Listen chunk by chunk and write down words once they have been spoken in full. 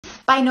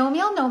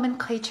Binomial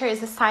nomenclature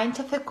is a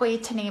scientific way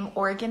to name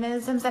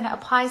organisms, and it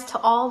applies to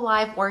all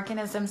live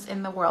organisms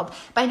in the world.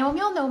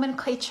 Binomial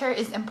nomenclature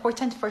is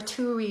important for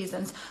two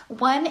reasons.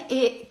 One,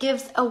 it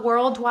gives a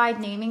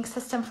worldwide naming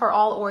system for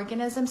all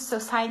organisms, so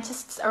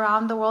scientists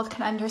around the world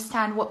can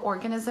understand what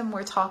organism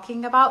we're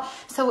talking about.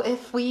 So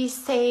if we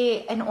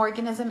say an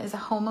organism is a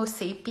Homo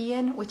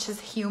sapien, which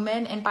is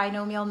human in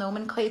binomial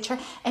nomenclature,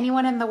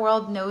 anyone in the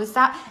world knows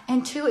that.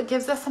 And two, it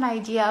gives us an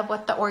idea of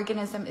what the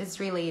organism is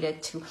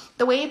related to.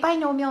 The way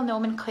binomial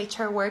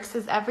nomenclature works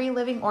is every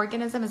living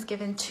organism is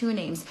given two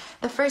names.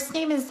 The first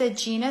name is the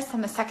genus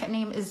and the second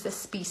name is the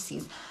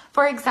species.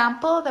 For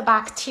example, the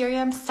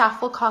bacterium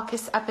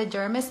Staphylococcus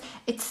epidermis,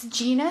 its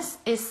genus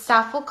is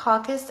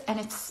Staphylococcus and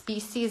its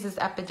species is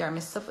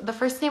epidermis. So the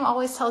first name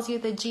always tells you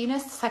the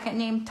genus, the second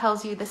name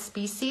tells you the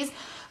species.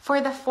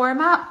 For the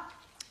format,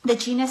 the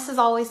genus is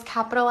always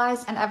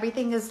capitalized and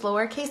everything is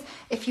lowercase.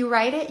 If you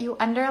write it, you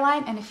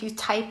underline, and if you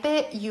type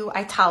it, you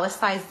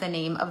italicize the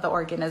name of the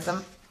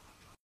organism.